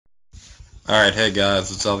Alright, hey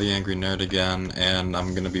guys, it's TheAngryNerd again, and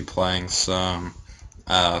I'm gonna be playing some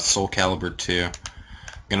Soul Calibur 2. I'm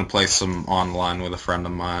gonna play some online with a friend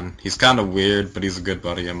of mine. He's kinda weird, but he's a good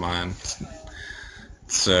buddy of mine.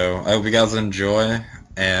 So, I hope you guys enjoy,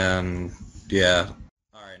 and yeah.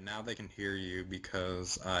 Alright, now they can hear you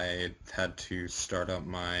because I had to start up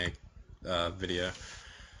my video.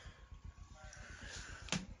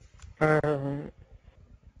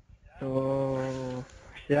 So,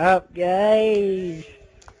 what's up, guys?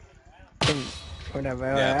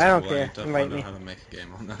 Whatever, Yeah, I don't too care. late to Invite find me. out how to make a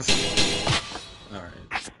game on this.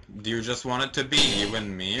 Alright. Do you just want it to be you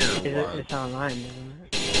and me, or what? It's online, isn't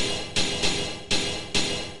it?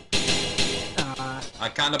 I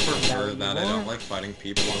kind of prefer that. I don't like fighting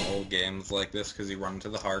people in old games like this because you run into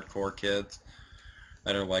the hardcore kids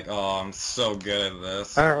that are like, oh, I'm so good at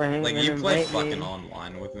this. Alright, Like, you play fucking me.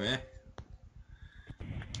 online with me.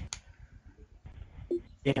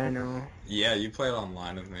 Yeah, I know. Yeah, you played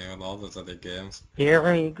online with me with all those other games. Here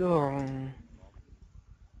we go.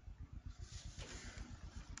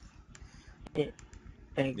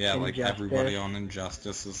 Yeah, like everybody on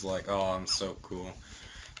Injustice is like, oh, I'm so cool.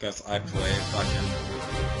 Because I play fucking...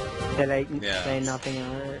 Did I say nothing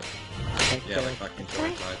else? Yeah, like fucking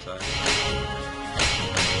Joy Tai.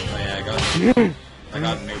 Oh yeah, I got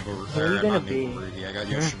Rudy, I got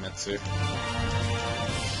Yoshimitsu.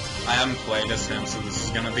 I haven't played as him, so this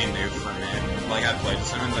is gonna be new for me. Like, I played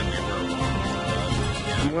as him in the newer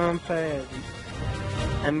one, but, yeah.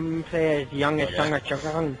 I'm gonna play as young as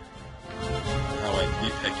Sung. Oh wait,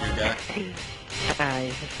 you pick your guy? Hi,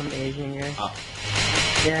 he's some Asian guy. Oh.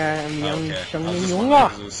 Yeah, I'm young. Okay. Sung I was just Young. wondering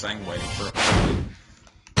because it was saying waiting for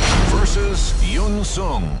versus Yun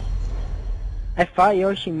Sung. I fought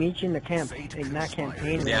Yoshimitsu in the camp, like not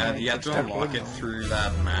campaign. Yeah, you have to unlock it through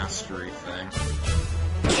that mastery thing.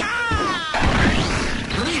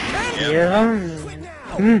 Yeah.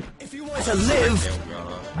 If you want to live,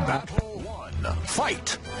 battle one,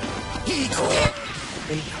 fight.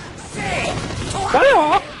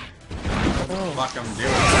 Oh. Fuck, I'm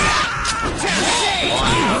doing it.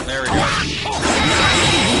 One, there we go.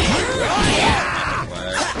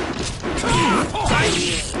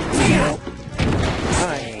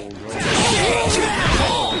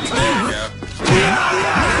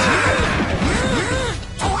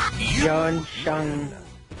 Yon Shung.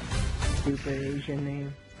 Stupid Asian name.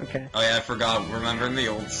 Okay. Oh yeah, I forgot. Remember in the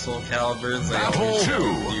old Soul Caliburs, they Battle always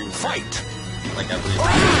two, fight. Like every.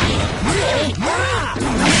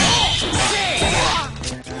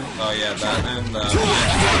 Oh yeah, that and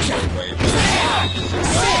wait.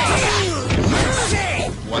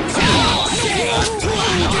 What the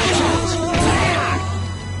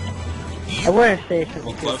I wouldn't say something.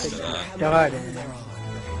 Well, close to that. Started.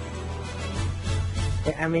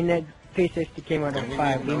 Yeah, I mean that 360 came out on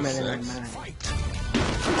 5. We met it on 9.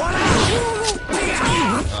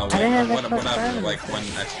 Whatever, like when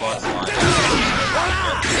Xbox Live.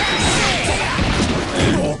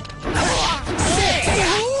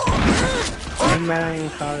 I'm running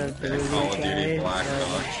Call of Duty, Call of Duty Black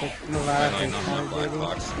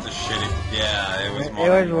Ops. The shitty. Yeah, it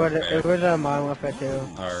was. It was a Modern Warfare 2.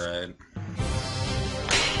 Alright.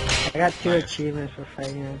 I got 2 achievements for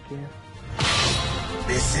fighting with you.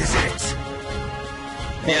 This is it.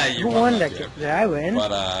 Yeah, you won that game. Did I win?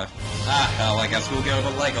 But, hell, I guess we'll go to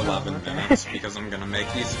like 11 minutes because I'm gonna make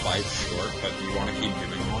these fights short, but you want to keep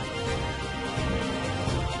doing more?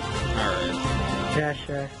 Alright. Yeah,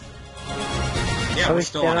 sure. Yeah, we're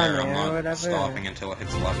still on air. I'm not stopping until it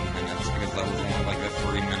hits 11 minutes because that was only like a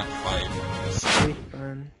 3-minute fight.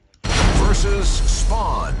 Fun. Versus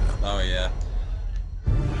Spawn. Oh, yeah.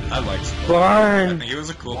 I like Spawn. Spawn. I think he was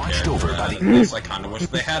a cool character. At least I kind of wish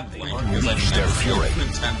they had Link because I never played the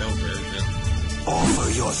Nintendo version. Offer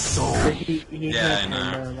your soul. Yeah, I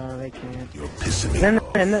know. No, they can't. You're pissing me Then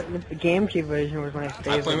off. the GameCube version was my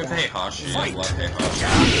favorite. I play with Heihachi. I love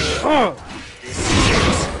Heihachi. Oh!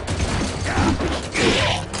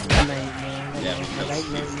 Yeah, because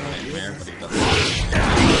he's a nightmare, but he doesn't.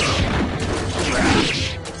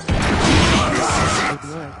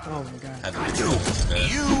 Oh my god. Had to do this.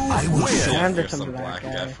 I win. Anderson Black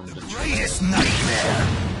guy from the Greatest nightmare.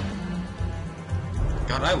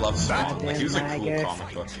 God, I love Spawn. Like, he was a cool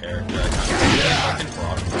comic book character. I fucking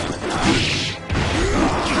brought him back.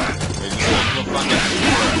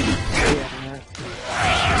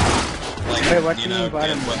 Like, you know, did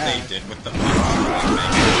what they did with the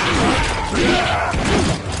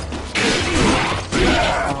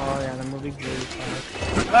Oh yeah, the movie grew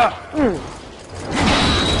fast.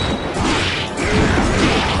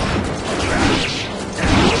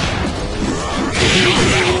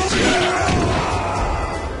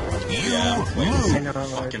 Yeah, I've played I this know.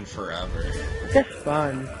 fucking forever. It's just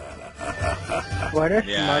fun. What if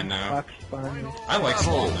Yeah, I mud know. fucks fun? I like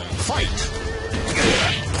small notes. Fight!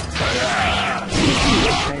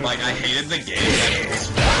 Like, I hated the game that it was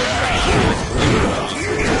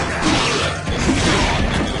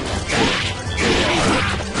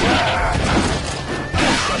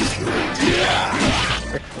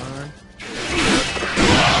It's fun.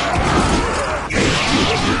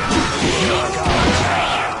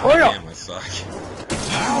 Oh no! Damn, I suck.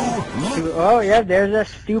 Oh yeah, there's a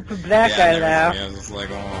stupid black guy now. I was just like,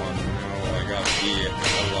 oh no, I got beat. I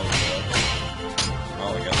love that.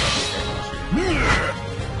 Oh, I guess that's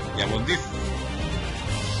okay. Yeah, well, this.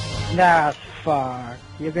 Nah, fuck.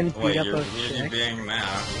 You're gonna beat Wait, up you're those really chicks. being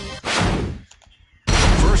now.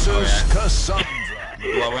 Versus Oh, Cassandra.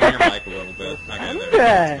 Blowing your mic a little bit. Okay, there we go.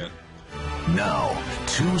 That's good. Now,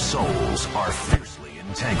 two souls are fiercely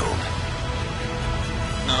entangled.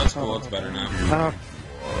 No, it's cool. It's better now. Oh,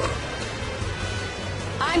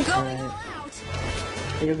 I'm going Right. out.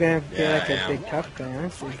 you're gonna feel Yeah, like I a am. big tough guy,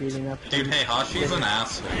 aren't you? Beating up Dude, hey, Hashi's an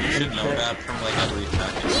asshole. You should know that from like every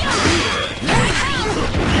package.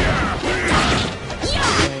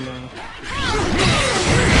 I know.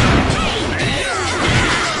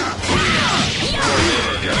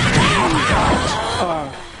 Oh.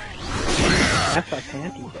 That's like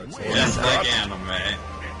panty. Just like anime.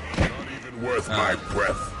 Not even worth my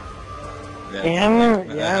breath. Yeah, Damn,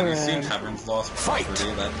 like, yeah, have you man. seen Heaven's Lost Fight.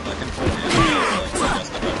 Property? That fucking full anime is like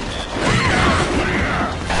just about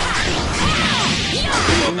anime.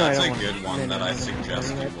 Well, No, I that's don't a want good to. one that I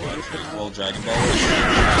suggest you watch. Well, Dragon Ball.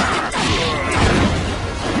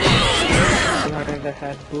 You know, that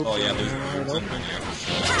has boobs. Oh yeah, there's on it. boobs in many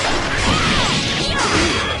episodes.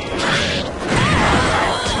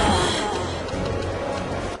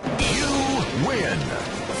 You win.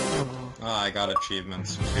 Oh, I got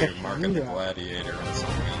achievements too. Mark of the Gladiator and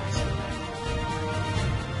something else.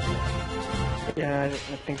 Yeah, I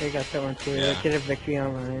think I got that one too. Yeah. Let's get a victory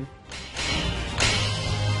online. I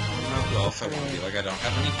don't know who else I want to be. Like, I don't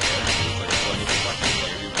have any characters. Like, so I need to fucking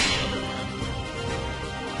play with the other men.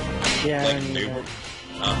 Yeah, I Like, don't need Noob. that.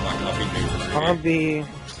 Fuck, I'll be Noob. I'll be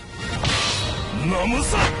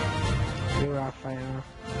Namusa. Raphael.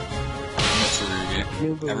 Mitsurugi.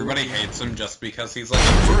 Noob. Everybody hates him just because he's like a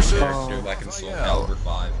new Versus character like in Soul Calibur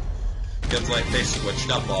 5. Because like they switched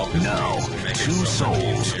up all his Now, moves to make it two so much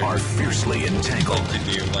souls easier. are fiercely entangled. Like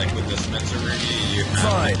to do like with this Mitsurugi, you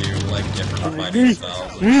have Fine. to do like different fighting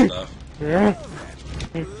styles and stuff. Yeah.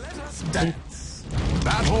 Dance.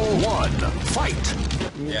 Battle 1. Fight.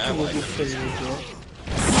 Yeah, I like him.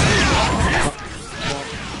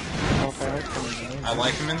 I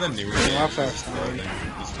like him in the newer games. Raphael's He's-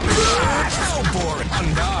 Hellborn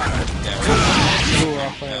Undar. Yeah, Ooh,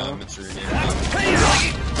 Raphael.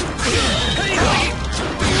 Mitsurugi.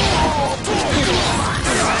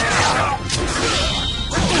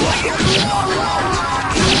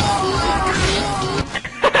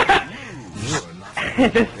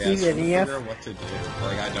 Yeah, so I Idiot. wonder what to do.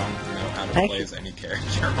 Like, I don't know how to Thank play you. as any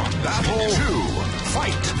character on this Battle game. 2.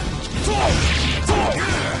 Fight.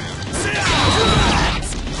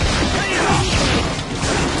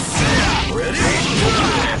 Ready?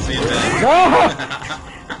 Yeah, see it then. No!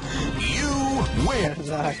 You win.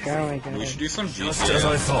 Zach, oh my god. We should do some GTA. Just as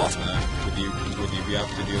I thought. Would you be able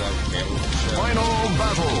to do that with Caleb and shit? Final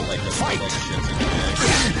battle. Like the Fight. like shits and gigs.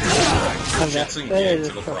 Oh, Shits and that gigs, is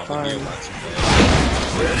it'll so probably be a fun. let's play.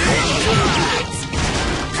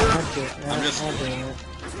 I'll do it. I'm just- I'll do it.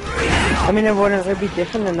 I mean, it'd be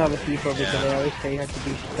different than other people because Yeah. they always say you have to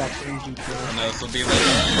do stuff in GTA. No, this will be like...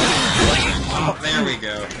 Oh, there we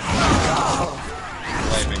go.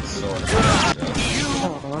 Flaming sword.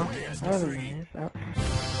 Oh, that was nice.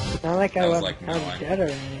 It's not like I That was was, like I was mine. dead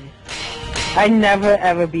already. I never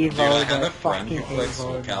ever beat Dude, I Vogue. had I a friend who fucking played hate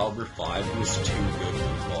Soul Vogue. Calibur 5 who was too good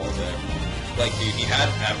with Volde. Like, dude, he had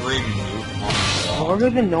every move on the wall. Vogue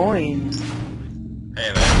is annoying. Hey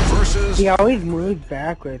there. Versus He always moves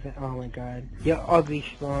backwards. Oh my god. You're ugly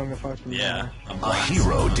strong fucking Yeah, I'm a black.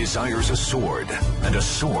 hero desires a sword, and a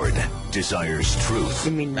sword desires truth.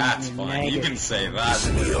 You mean That's nothing fine. You can negative. say that.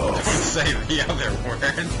 Listen, yo. Don't say the other word.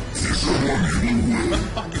 What the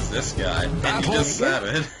fuck is this guy? And you Battle. just said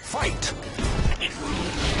it. Fight.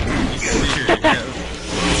 He's serious.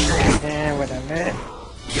 Eh, whatever.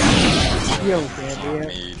 You don't care, Not do you?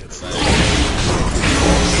 me to say.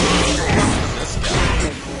 This guy.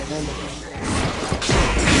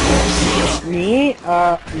 Me?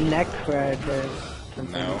 Necred or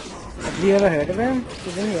something. No. Have you ever heard of him?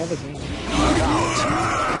 He's in the other game.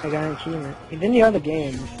 I got an achievement. He's in the other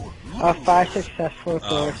games. 5 successful Oh,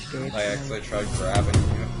 forest states. I actually tried grabbing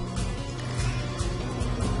you.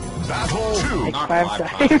 Battle 2. Like Not 5 5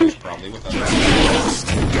 times. times, probably, with a...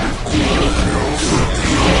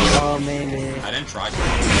 Oh, maybe. I didn't try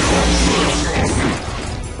to.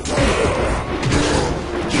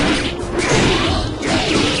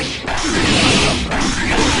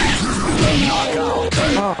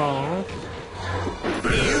 Oh,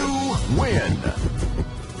 You win.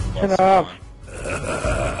 shut up.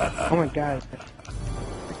 Oh my god.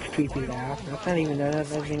 That's creepy laugh. That's not even, that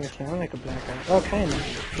doesn't even sound like a black guy. Oh, kinda.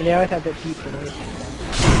 And they always have that deep voice.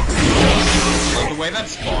 Like, the way that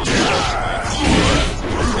spawns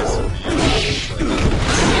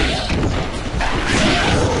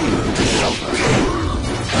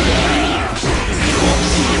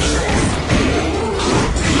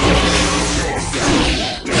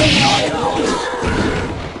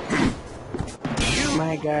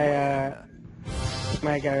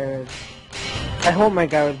My guy was... I hope my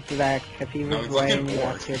guy was black, because he No, was he's looking wearing the bored.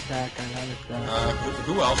 outfit back on other stuff.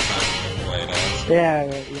 who else has played as?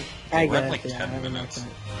 Yeah, I We're at guess, like yeah, 10 I don't know. minutes.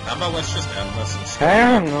 How about let's just end this and start?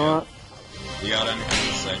 I don't know. You got anything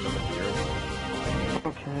to say to the viewer?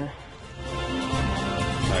 Okay.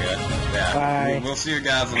 Okay, yeah. Bye. We'll see you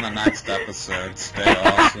guys in the next episode. Stay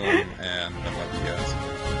awesome, and I love you guys.